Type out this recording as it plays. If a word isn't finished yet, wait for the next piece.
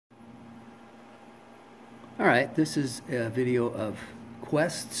Alright, this is a video of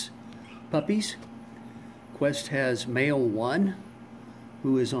Quest's puppies. Quest has male 1,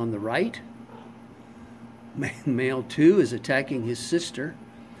 who is on the right. Male 2 is attacking his sister.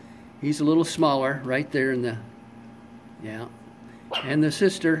 He's a little smaller, right there in the... yeah. And the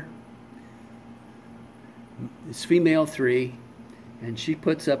sister is female 3, and she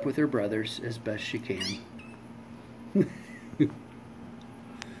puts up with her brothers as best she can.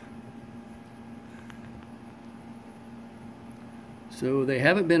 So they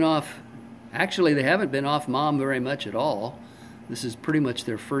haven't been off, actually they haven't been off mom very much at all. This is pretty much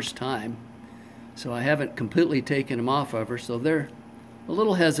their first time. So I haven't completely taken them off of her, so they're a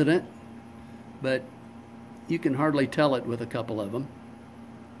little hesitant, but you can hardly tell it with a couple of them.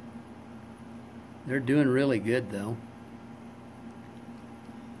 They're doing really good though.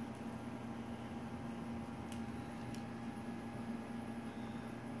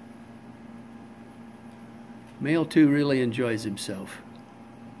 Male 2 really enjoys himself.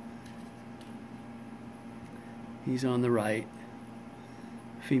 He's on the right.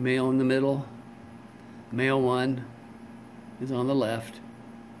 Female in the middle. Male 1 is on the left.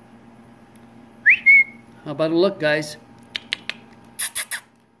 How about a look, guys?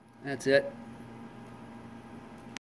 That's it.